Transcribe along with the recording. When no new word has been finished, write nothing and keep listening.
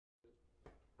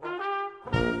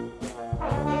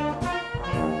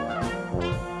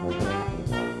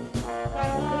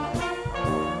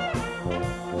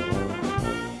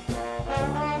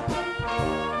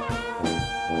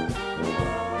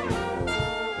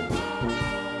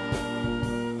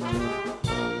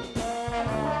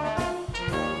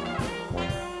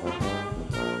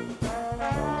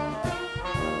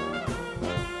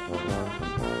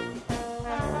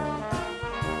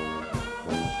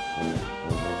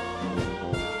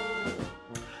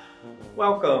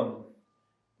Welcome.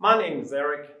 My name is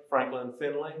Eric Franklin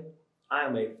Finley. I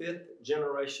am a fifth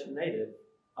generation native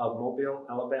of Mobile,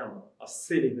 Alabama, a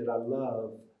city that I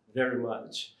love very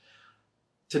much.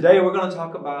 Today we're going to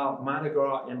talk about Mardi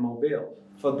Gras in Mobile.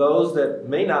 For those that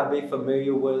may not be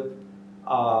familiar with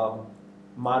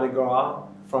Mardi Gras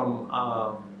from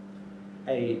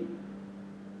an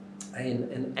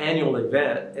annual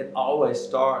event, it always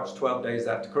starts 12 days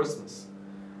after Christmas.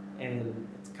 And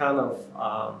it's kind of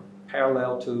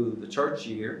parallel to the church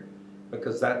year,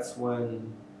 because that's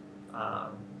when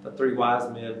the three wise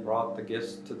men brought the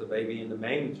gifts to the baby in the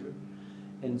manger.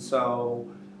 And so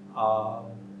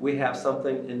we have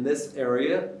something in this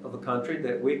area of the country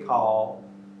that we call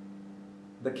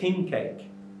the king cake.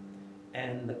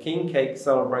 And the king cake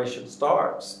celebration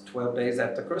starts 12 days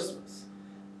after Christmas.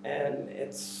 And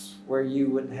it's where you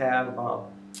would have,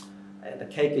 and the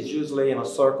cake is usually in a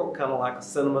circle, kind of like a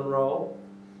cinnamon roll.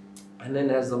 And then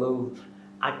there's a little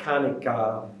iconic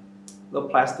little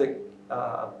plastic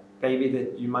baby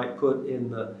that you might put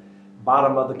in the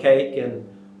bottom of the cake, and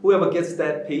whoever gets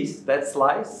that piece, that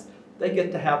slice, they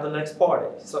get to have the next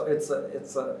party. So it's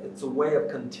a way of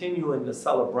continuing the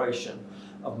celebration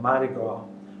of Mardi Gras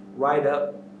right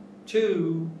up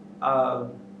to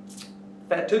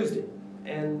Fat Tuesday.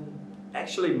 And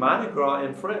actually Mardi Gras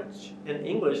in French, in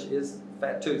English, is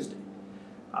Fat Tuesday.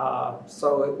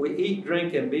 So we eat,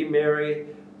 drink, and be merry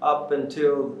up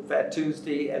until Fat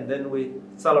Tuesday, and then we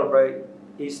celebrate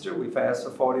Easter. We fast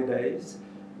for 40 days.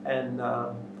 And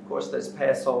of course there's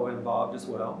Passover involved as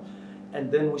well.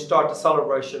 And then we start the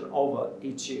celebration over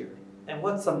each year. And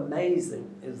what's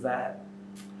amazing is that,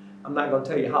 I'm not going to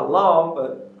tell you how long,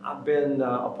 but I've been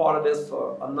a part of this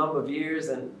for a number of years,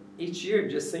 and each year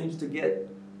just seems to get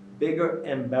bigger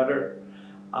and better.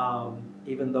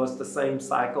 Even though it's the same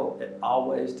cycle, it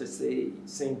always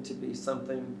seems to be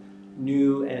something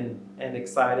new and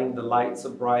exciting. The lights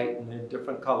are bright and they're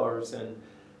different colors, and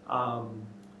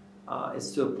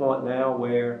it's to a point now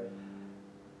where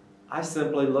I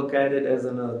simply look at it as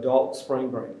an adult spring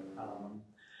break,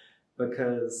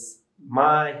 because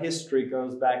my history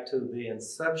goes back to the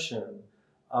inception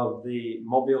of the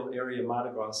Mobile Area Mardi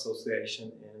Gras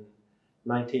Association in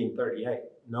 1938.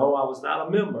 No, I was not a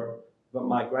member, but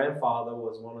my grandfather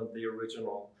was one of the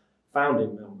original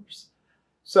founding members.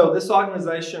 So this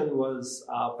organization was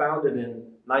founded in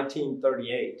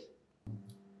 1938.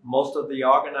 Most of the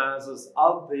organizers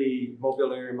of the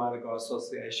Mobile Area Mardi Gras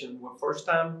Association were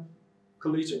first-time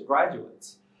collegiate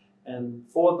graduates. And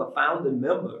for the founding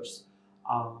members,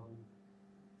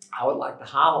 I would like to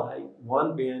highlight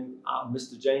one being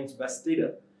Mr. James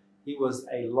Bastida. He was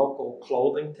a local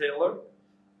clothing tailor,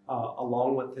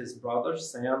 along with his brother,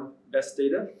 Sam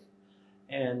Bastida.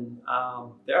 And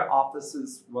their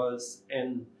offices was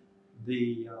in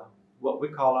the, what we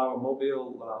call our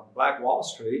Mobile Black Wall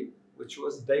Street, which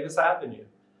was Davis Avenue.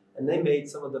 And they made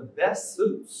some of the best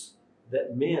suits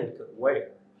that men could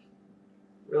wear,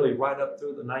 really right up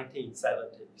through the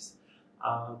 1970s.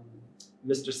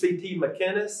 Mr. C.T.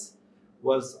 McInnes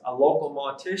was a local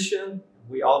mortician.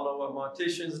 We all know what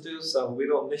morticians do, so we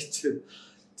don't need to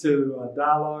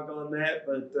dialogue on that,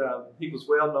 but he was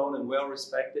well known and well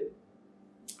respected.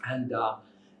 And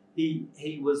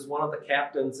he was one of the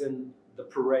captains in the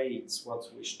parades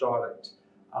once we started,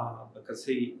 because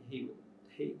he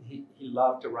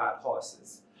loved to ride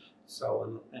horses.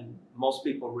 So, and most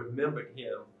people remembered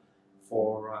him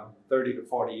for 30 to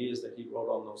 40 years that he rode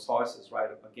on those horses right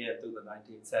up again through the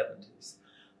 1970s.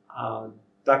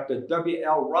 Dr.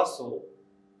 W.L. Russell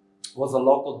was a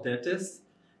local dentist,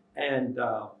 and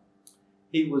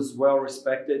he was well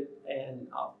respected and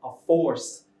a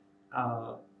force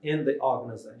in the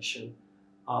organization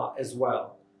as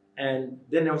well. And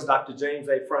then there was Dr. James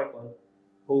A. Franklin,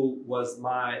 who was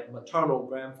my maternal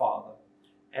grandfather.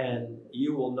 And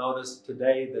you will notice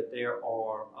today that there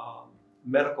are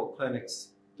medical clinics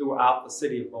throughout the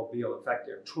city of Mobile. In fact,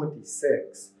 there are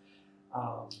 26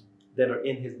 that are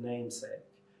in his namesake.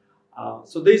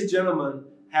 So these gentlemen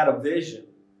had a vision,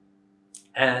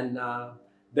 and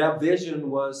their vision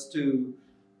was to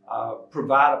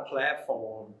provide a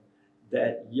platform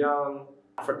that young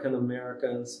African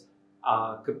Americans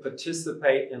could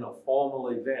participate in a formal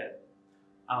event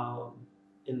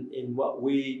in what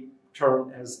we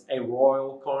term as a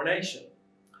royal coronation.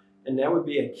 And there would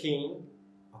be a king,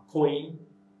 a queen,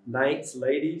 knights,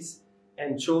 ladies,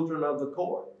 and children of the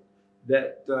court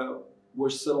that were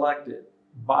selected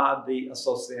by the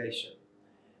association.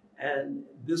 And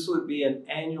this would be an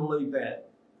annual event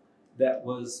that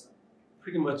was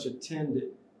pretty much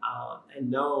attended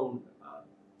and known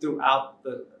throughout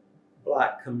the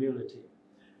Black community.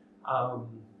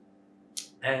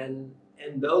 And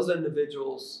and those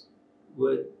individuals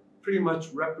would pretty much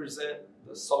represent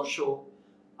the social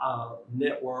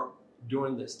network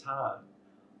during this time.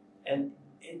 And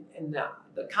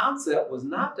the concept was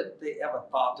not that they ever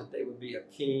thought that they would be a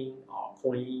king or a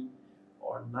queen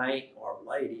or a knight or a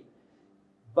lady,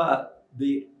 but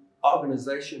the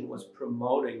organization was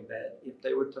promoting that if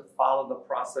they were to follow the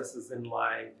processes in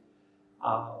life,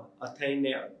 attain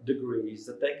their degrees,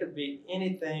 that they could be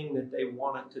anything that they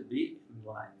wanted to be in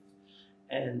life.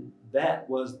 And that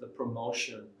was the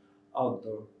promotion of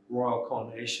the royal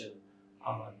coronation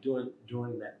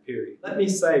during that period. Let me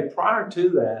say, prior to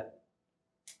that,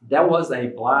 there was a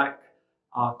Black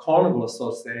Carnival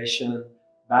Association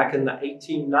back in the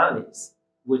 1890s,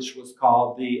 which was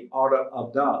called the Order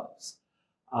of Doves.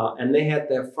 And they had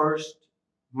their first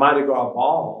Mardi Gras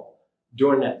ball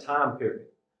during that time period.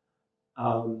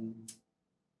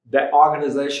 That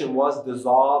organization was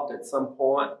dissolved at some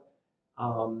point,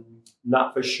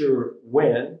 not for sure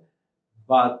when,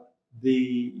 but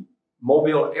the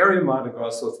Mobile Area Mardi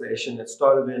Gras Association that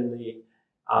started in the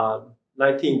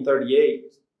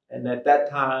 1938, and at that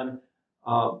time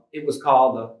it was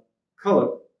called the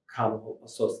Colored Carnival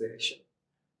Association.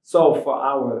 So for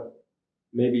our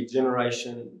maybe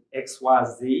generation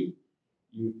XYZ,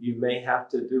 you may have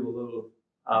to do a little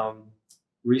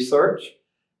research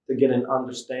to get an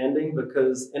understanding,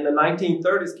 because in the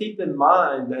 1930s, keep in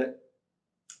mind that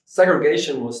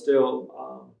segregation was still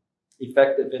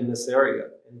effective in this area,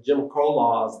 and Jim Crow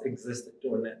laws existed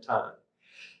during that time.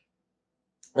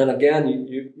 And again,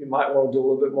 you might want to do a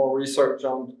little bit more research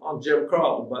on Jim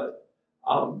Crow, but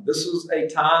this was a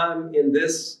time in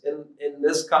this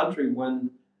country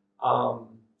when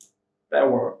there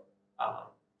were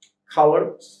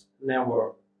coloreds, and there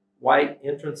were white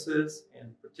entrances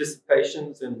and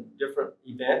participations in different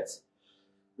events,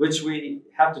 which we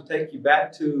have to take you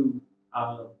back to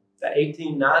the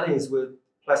 1890s with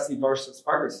Plessy versus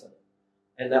Ferguson.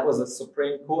 And that was a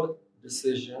Supreme Court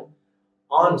decision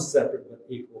on separate but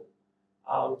equal.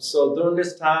 So during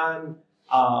this time,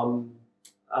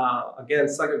 again,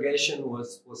 segregation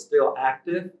was still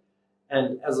active.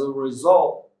 And as a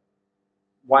result,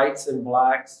 whites and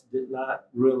blacks did not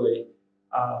really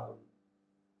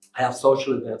have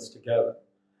social events together.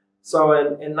 So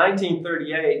in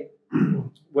 1938,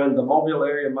 when the Mobile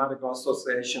Area Mardi Gras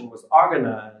Association was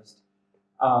organized,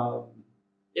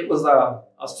 it was a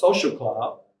social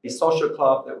club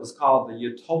that was called the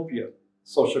Utopia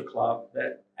Social Club,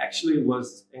 that actually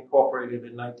was incorporated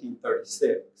in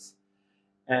 1936.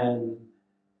 And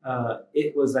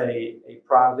it was a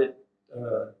private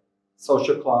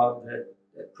social club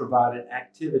that provided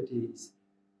activities,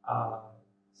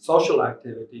 social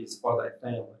activities for their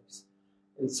families.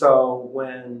 And so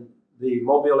when the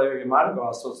Mobile Area Mardi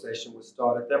Gras Association was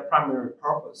started, their primary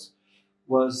purpose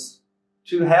was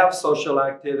to have social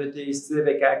activities,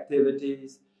 civic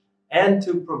activities, and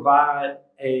to provide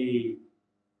a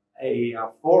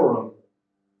forum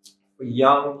for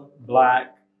young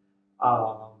Black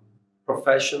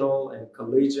professional and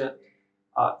collegiate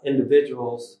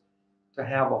individuals to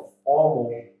have a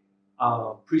formal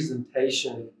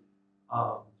presentation,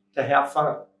 to have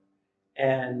fun.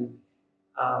 And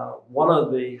one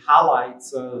of the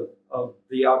highlights of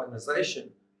the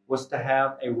organization was to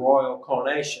have a royal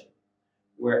coronation,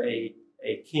 where a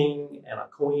king and a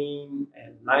queen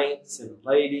and knights and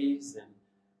ladies and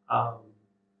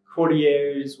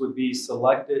courtiers would be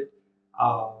selected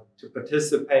to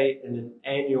participate in an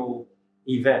annual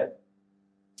event.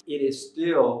 It is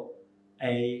still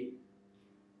an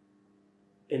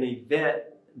event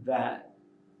that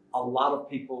a lot of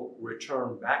people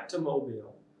return back to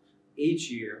Mobile each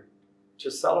year to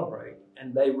celebrate,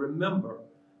 and they remember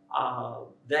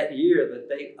that year that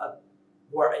they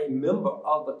were a member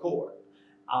of the court,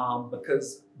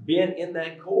 because being in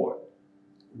that court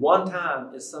one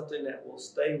time is something that will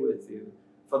stay with you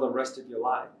for the rest of your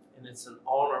life, and it's an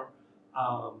honor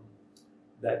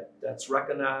that's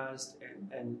recognized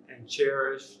and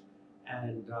cherished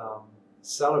and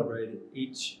celebrated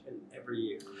each and every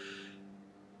year.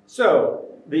 So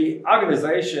the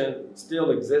organization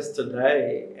still exists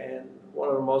today, and one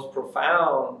of the most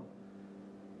profound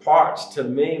parts to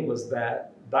me was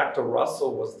that Dr.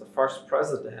 Russell was the first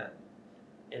president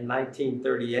in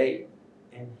 1938,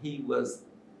 and he was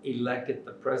elected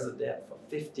the president for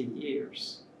 50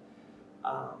 years.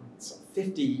 So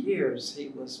 50 years he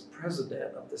was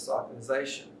president of this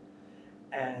organization,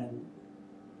 and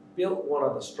built one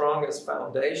of the strongest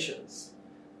foundations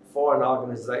for an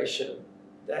organization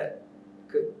that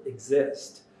could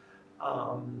exist.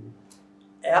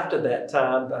 After that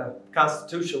time, the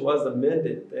Constitution was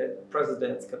amended that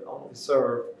presidents could only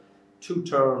serve 2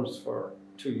 terms for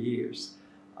 2 years.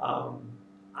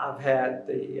 I've had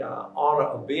the honor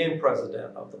of being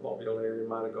president of the Mobile Area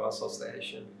Mardi Gras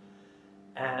Association,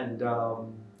 and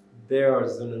there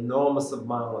is an enormous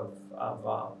amount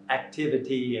of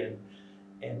activity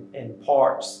and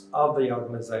parts of the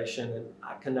organization, and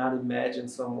I cannot imagine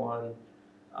someone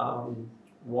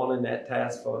wanting that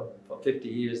task for 50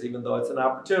 years, even though it's an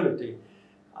opportunity.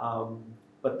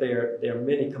 But there are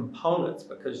many components,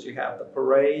 because you have the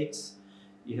parades,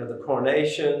 you have the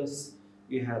coronations,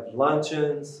 you have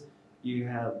luncheons, you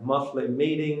have monthly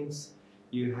meetings,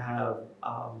 you have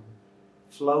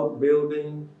float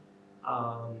building,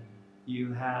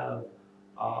 you have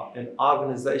an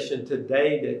organization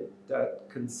today that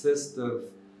consists of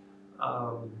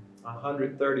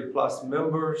 130 plus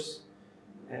members.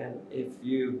 And if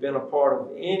you've been a part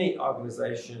of any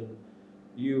organization,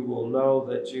 you will know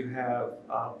that you have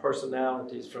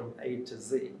personalities from A to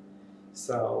Z.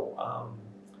 So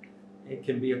it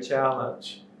can be a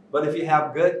challenge. But if you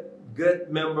have good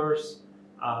members,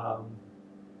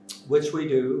 which we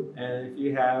do, and if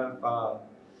you have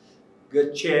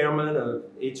good chairman of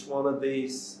each one of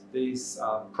these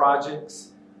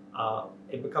projects,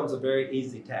 it becomes a very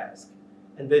easy task.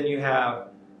 And then you have,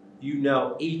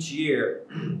 each year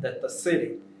that the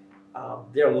city,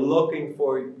 they're looking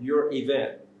for your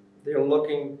event. They're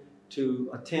looking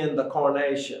to attend the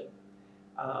coronation.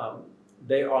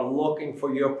 They are looking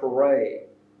for your parade.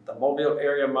 The Mobile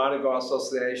Area Mardi Gras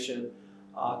Association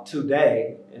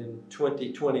today in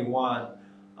 2021,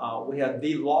 we have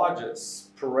the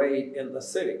largest parade in the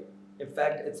city. In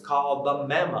fact, it's called the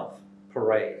Mammoth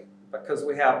Parade, because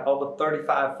we have over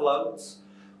 35 floats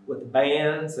with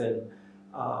bands and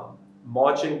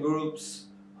marching groups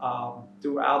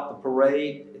throughout the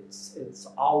parade. It's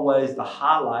always the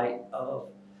highlight of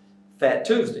Fat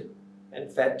Tuesday. And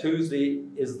Fat Tuesday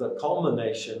is the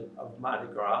culmination of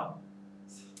Mardi Gras.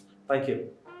 Thank you.